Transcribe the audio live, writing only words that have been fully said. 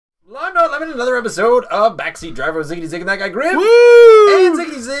I'm in another episode of Backseat Driver with Ziggity Zig and that guy Griff. Woo! And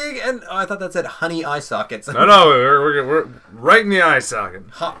Ziggity Zig, and I thought that said honey eye sockets. No, we're right in the eye socket.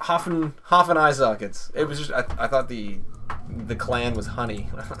 Hoffen eye sockets. It was just, I thought the clan was honey.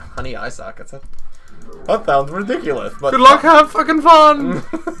 Honey eye sockets. That sounds ridiculous. But good luck, have fucking fun.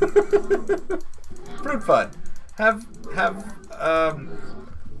 Fruit fun. Have fun.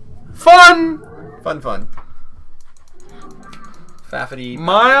 Fun. Faffity.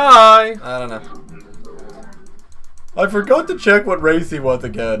 My eye. I don't know. I forgot to check what race he was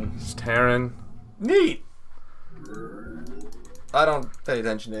again. It's Terran. Neat. I don't pay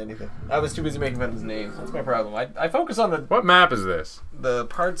attention to anything. I was too busy making fun of his name. That's my problem. I focus on the... What map is this? The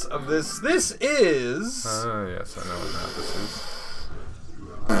parts of this... This is... Yes, I know what map this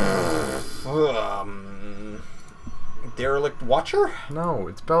is. Derelict Watcher? No,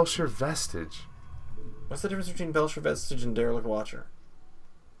 it's Belshire Vestige. What's the difference between Belshire Vestige and Derelict Watcher?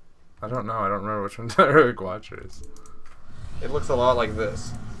 I don't know. I don't remember which one Derelict Watcher is. It looks a lot like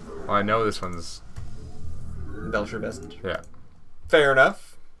this. Well, I know this one's... Belshire Vestige. Yeah. Fair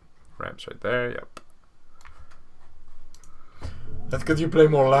enough. Ramp's right there, yep. That's because you play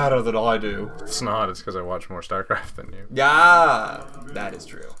more ladder than I do. It's not. It's because I watch more StarCraft than you. Yeah, that is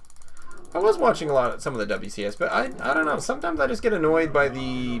true. I was watching a lot of some of the WCS, but I don't know. Sometimes I just get annoyed by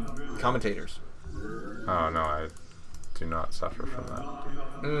the commentators. Oh, no, I do not suffer from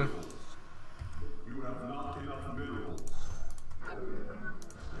that.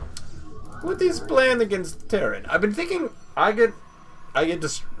 What is playing against Terran? I've been thinking I get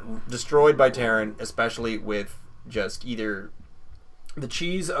destroyed by Terran, especially with just either the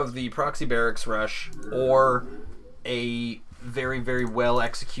cheese of the proxy barracks rush or a very, very well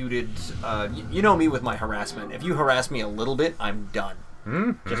executed... you know me with my harassment. If you harass me a little bit, I'm done.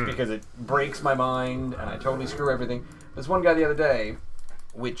 Just because it breaks my mind and I totally screw everything. There's one guy the other day,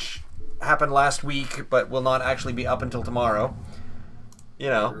 which happened last week but will not actually be up until tomorrow. You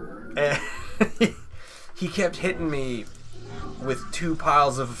know, and he kept hitting me with two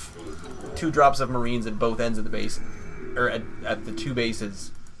drops of Marines at both ends of the base, or at the two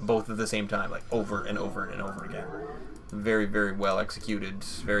bases, both at the same time, like over and over and over again. Very, very well executed,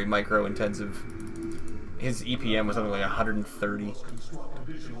 very micro intensive. His EPM was something like 130.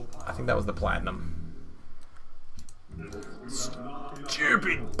 I think that was the platinum.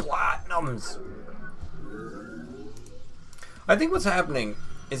 Stupid platinums. I think what's happening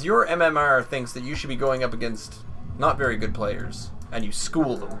is your MMR thinks that you should be going up against not very good players, and you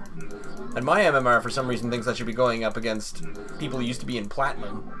school them. And my MMR, for some reason, thinks I should be going up against people who used to be in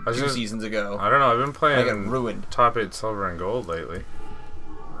Platinum 2 seasons ago. I don't know, I've been playing I got ruined. Top 8 Silver and Gold lately.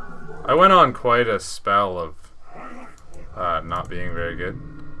 I went on quite a spell of not being very good.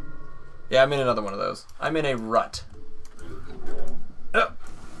 Yeah, I'm in another one of those. I'm in a rut. Oh,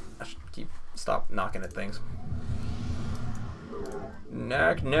 I should stop knocking at things.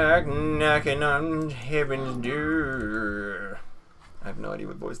 Knock, knock, knocking on heaven's door. I have no idea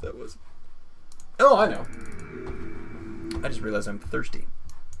what voice that was. Oh, I know. I just realized I'm thirsty.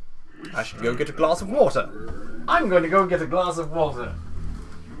 I should go get a glass of water. I'm going to go get a glass of water.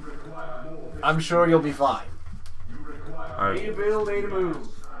 I'm sure you'll be fine. Way to build, way to move.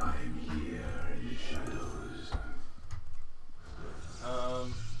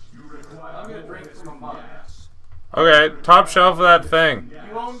 I'm going to drink from a mug. Okay, top shelf of that thing.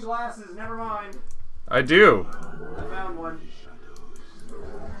 You own glasses, never mind. I do. I found one.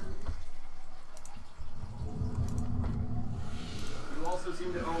 You also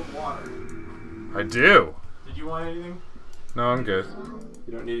seem to own water. I do. Did you want anything? No, I'm good.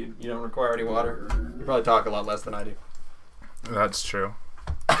 You don't require any water. You probably talk a lot less than I do. That's true.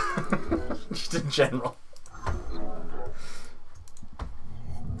 Just in general.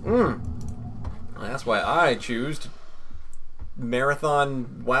 That's why I choose to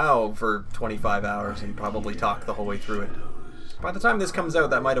marathon WoW for 25 hours and probably talk the whole way through it. By the time this comes out,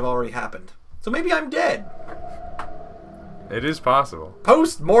 that might have already happened. So maybe I'm dead. It is possible.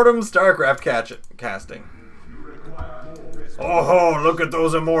 Post-mortem StarCraft casting. Oh, look at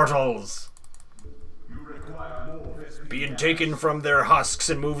those immortals! Being taken from their husks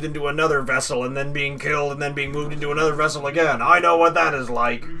and moved into another vessel, and then being killed, and then being moved into another vessel again. I know what that is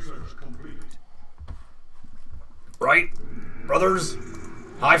like. Right? Brothers?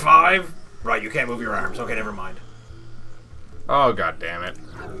 High five? Right, you can't move your arms. Okay, never mind. Oh, god damn it.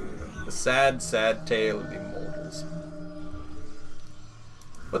 The sad, sad tale of the immortals.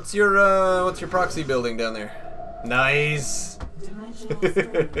 What's your proxy building down there? Nice.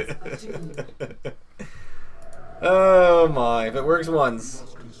 Oh my, if it works once.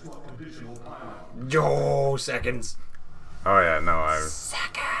 Seconds. Oh yeah, no,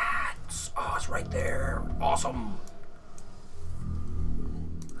 Seconds. right there. Awesome.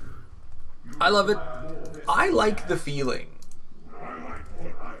 I love it. I like the feeling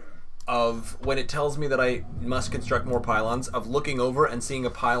of when it tells me that I must construct more pylons, of looking over and seeing a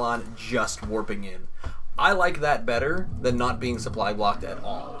pylon just warping in. I like that better than not being supply blocked at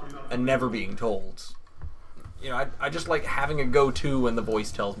all and never being told. You know, I just like having a go-to when the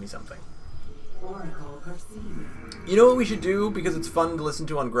voice tells me something. You know what we should do, because it's fun to listen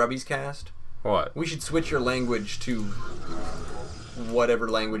to on Grubby's cast? What? We should switch your language to whatever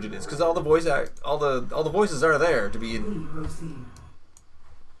language it is, because all the voices are there to be in.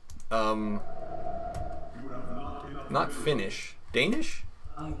 Not Finnish, Danish.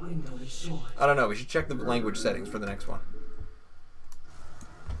 I don't know. We should check the language settings for the next one.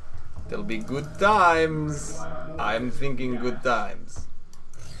 There'll be good times. I'm thinking good times.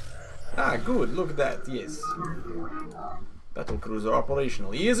 Ah, good. Look at that. Yes. Battle cruiser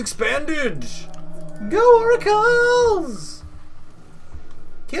operational. He is expanded. Go Oracles!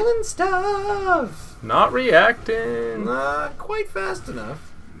 Killing stuff. Not reacting. Not quite fast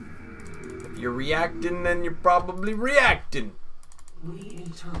enough. If you're reacting, then you're probably reacting. We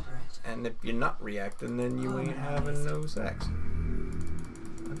interpret. And if you're not reacting, then you ain't having no sex.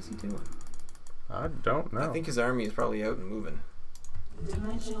 What is he doing? I don't know. I think his army is probably out and moving.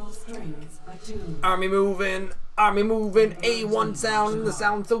 Dimensional strings attuned. Army moving, A1 sound, and the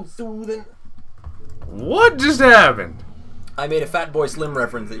sound so soothing. What just happened? I made a Fatboy Slim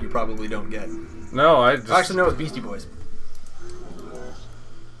reference that you probably don't get. No, I just... Actually, no, it's Beastie Boys.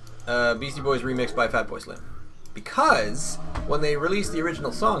 Beastie Boys remixed by Fatboy Slim. Because when they released the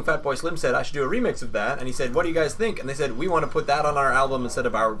original song, Fatboy Slim said, I should do a remix of that. And he said, what do you guys think? And they said, we want to put that on our album instead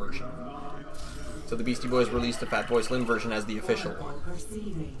of our version. So the Beastie Boys released the Fatboy Slim version as the official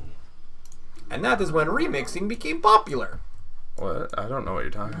one. And that is when remixing became popular. What? I don't know what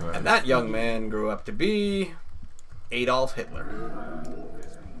you're talking about. And that young man grew up to be Adolf Hitler.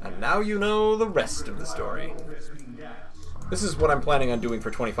 And now you know the rest of the story. This is what I'm planning on doing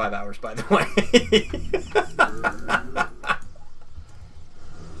for 25 hours, by the way.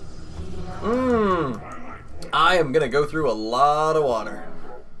 I am going to go through a lot of water.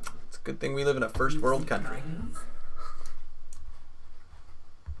 It's a good thing we live in a first world country.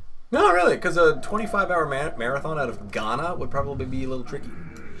 No, really, because a 25-hour marathon out of Ghana would probably be a little tricky.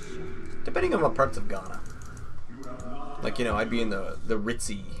 Depending on what parts of Ghana. Like, you know, I'd be in the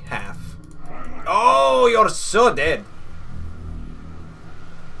ritzy half. Oh, you're so dead.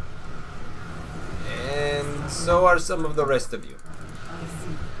 And so are some of the rest of you.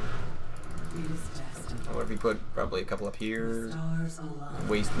 Or if we put probably a couple up here.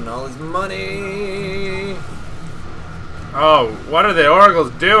 Wasting all his money. Oh, what are the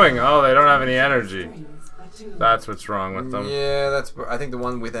oracles doing? Oh, they don't have any energy. That's what's wrong with them. Yeah, that's. I think the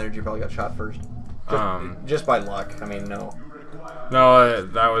one with energy probably got shot first. Just by luck. I mean, no. No,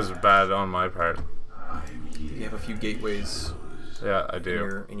 that was bad on my part. You have a few gateways. Yeah, I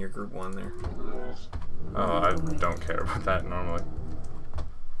do. In your group one there. Oh, I don't care about that normally.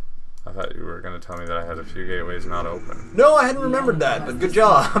 I thought you were going to tell me that I had a few gateways not open. No, I hadn't remembered that, but good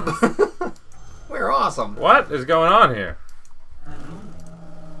job. We're awesome. What is going on here?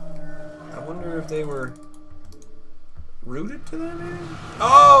 I wonder if they were rooted to that man?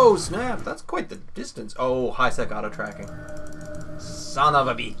 Oh, snap. That's quite the distance. Oh, high-sec auto-tracking. Son of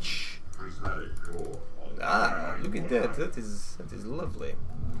a bitch. Ah, look at that. That is lovely.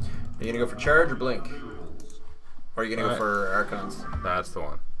 Are you going to go for charge or blink? Or are you going to go for Archons? That's the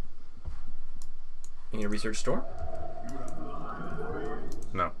one. You going to research store?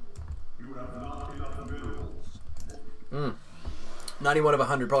 No. 91 of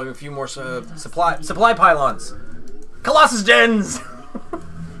 100. Probably a few more supply pylons. Colossus dens!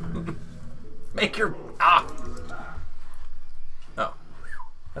 Make your... Ah! Oh.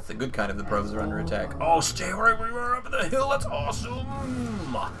 That's the good kind of the pros are under attack. Oh, stay right where you are up at the hill. That's awesome!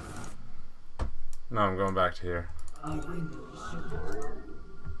 No, I'm going back to here.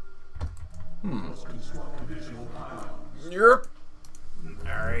 Yep.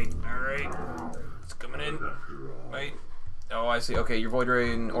 Alright. It's coming in. Wait. Oh, I see. Okay, your Void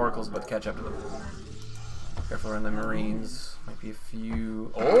Ray and Oracle's about to catch up to them. Careful around the Marines. Might be a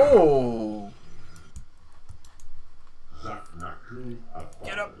few... Oh!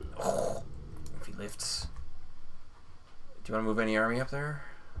 Get up! Oh. If he lifts. Do you want to move any army up there?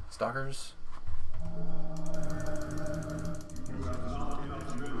 Stalkers?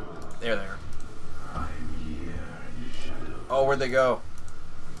 There they are. Oh, where'd they go?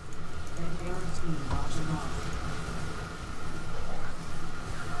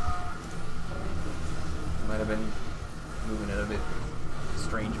 Might have been moving in a bit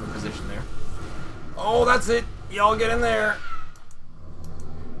strange of a position there. Oh, that's it. Y'all get in there.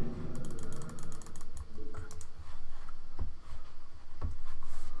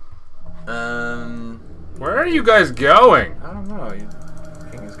 Where are you guys going? I don't know.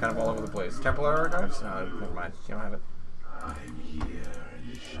 King is kind of all over the place. Templar Archives? No, never mind. You don't have it. I'm here in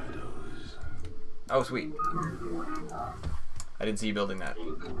the shadows. Oh, sweet. I didn't see you building that.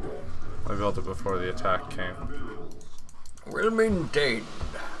 I built it before the attack came. Well maintained.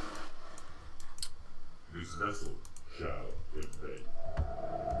 This vessel shall invade.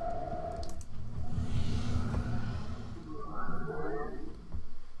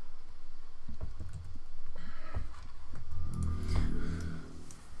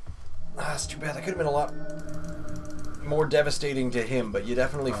 That's too bad. That could have been a lot more devastating to him, but you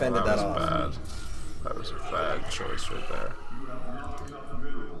definitely fended that off. Bad. That was a bad choice right there.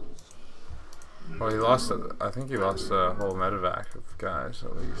 Well, he lost. I think he lost a whole medevac of guys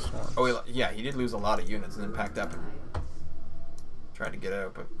at least once. Oh, yeah, he did lose a lot of units and then packed up and tried to get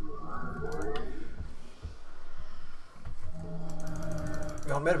out, but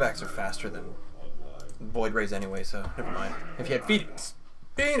well, medevacs are faster than Void Rays anyway, so never mind. If he had Phoenix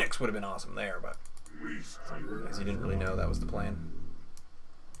would have been awesome there, but because he didn't really know that was the plan.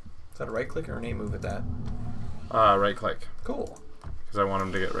 Is that a right click or an A move at that? Right click. Cool. Because I want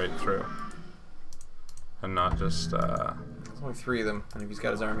him to get right through. And not just, There's only 3 of them, and if he's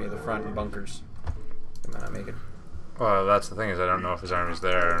got his army at the front and bunkers, he might not make it. well, that's the thing is I don't know if his army's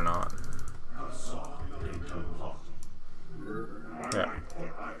there or not. Yeah.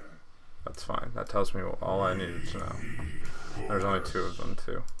 That's fine. That tells me all I needed to know. There's only 2 of them,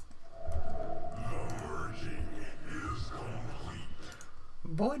 too.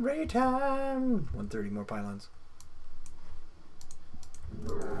 Void Ray time! 130 more pylons.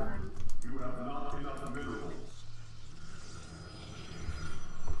 You have not enough minerals.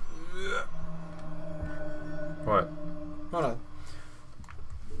 What? Hold on.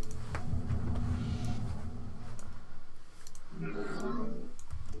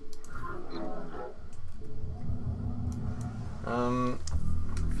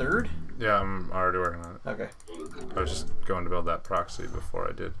 Third? Yeah, I'm already working on it. Okay. I was just going to build that proxy before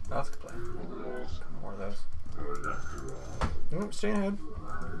I did. Oh, that's a good plan. More of those. Staying ahead.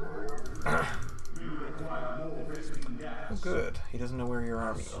 Oh, good. He doesn't know where your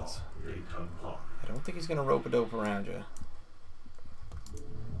army is. I don't think he's going to rope-a-dope around you.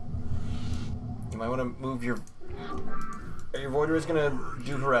 You might want to move your... Are your Voiders going to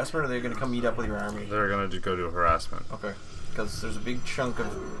do harassment, or are they going to come meet up with your army? They're going to go do harassment. Okay. Because there's a big chunk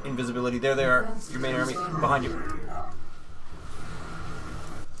of invisibility. There they are. Your main army. Behind you.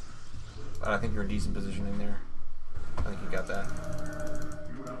 I think you're in decent positioning there. I think you got that.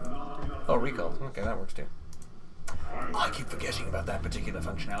 Oh, recall. Okay, that works too. I keep forgetting about that particular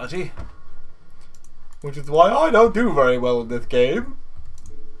functionality. Which is why I don't do very well in this game.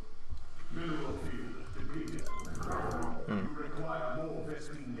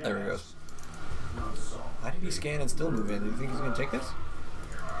 There he goes. Why did he scan and still move in? Do you think he's going to take this?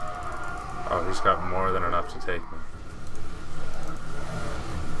 Oh, he's got more than enough to take me. A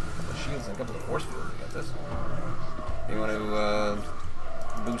couple of shields and a couple of force fields to get this. You want to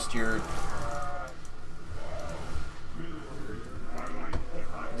boost your...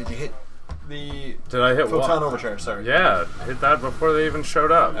 Did you hit the... Did I hit Photon what? overcharge, sorry. Yeah, hit that before they even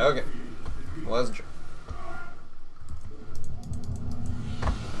showed up. Okay. Wasn't sure.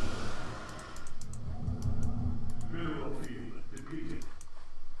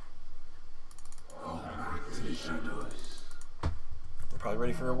 Probably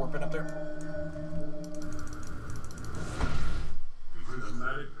ready for a warping up there.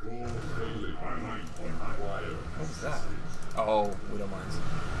 What is that? Oh, Widow Mines.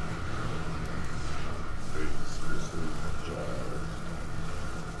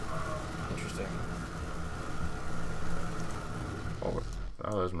 Interesting. Oh,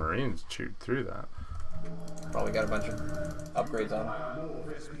 those Marines chewed through that. Probably got a bunch of upgrades on.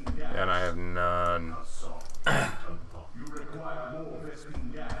 And I have none. You require more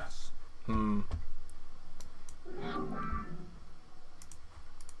Vespene gas.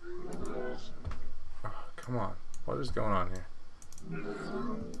 Oh, come on. What is going on here?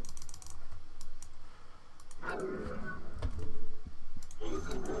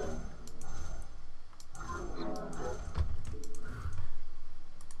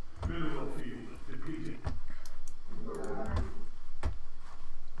 Mineral field depleted.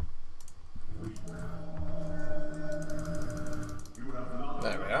 You have not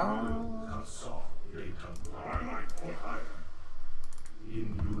There we are. assault data.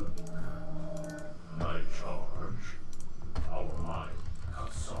 Inhuman. My charge. Our mind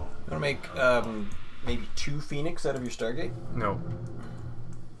assault. I'm gonna make maybe 2 Phoenix out of your Stargate. No.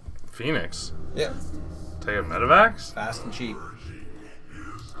 Phoenix? Yeah. Take a medevacs? Fast and cheap.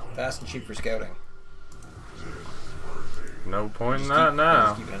 Fast and cheap for scouting. No point in Just that keep, now.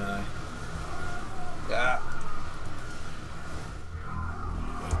 just keeping an eye. Yeah.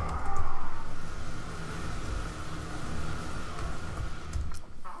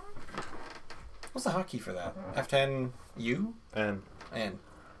 What's the hotkey for that? F10U? And And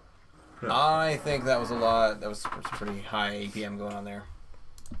I think that was a lot. That was some pretty high APM going on there.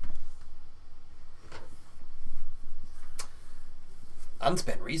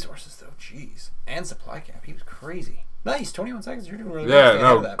 Unspent resources though, jeez. And supply cap. He was crazy. Nice, 21 seconds. You're doing really well. yeah, Stay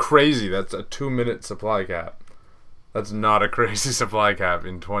ahead of no, that. crazy. That's a 2-minute supply cap. That's not a crazy supply cap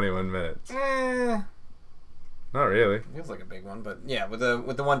in 21 minutes. Eh, Not really. feels like a big one, but yeah, with the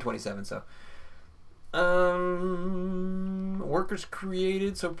 127. So, workers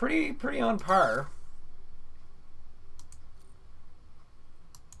created. So pretty on par.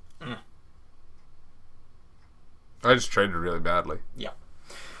 I just traded really badly. Yeah.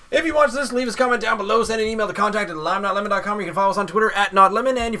 If you watch this, leave us a comment down below. Send an email to contact@LimeNotLemon.com. You can follow us on Twitter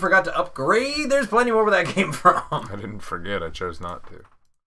 @NotLemon. And you forgot to upgrade. There's plenty more where that came from. I didn't forget. I chose not to.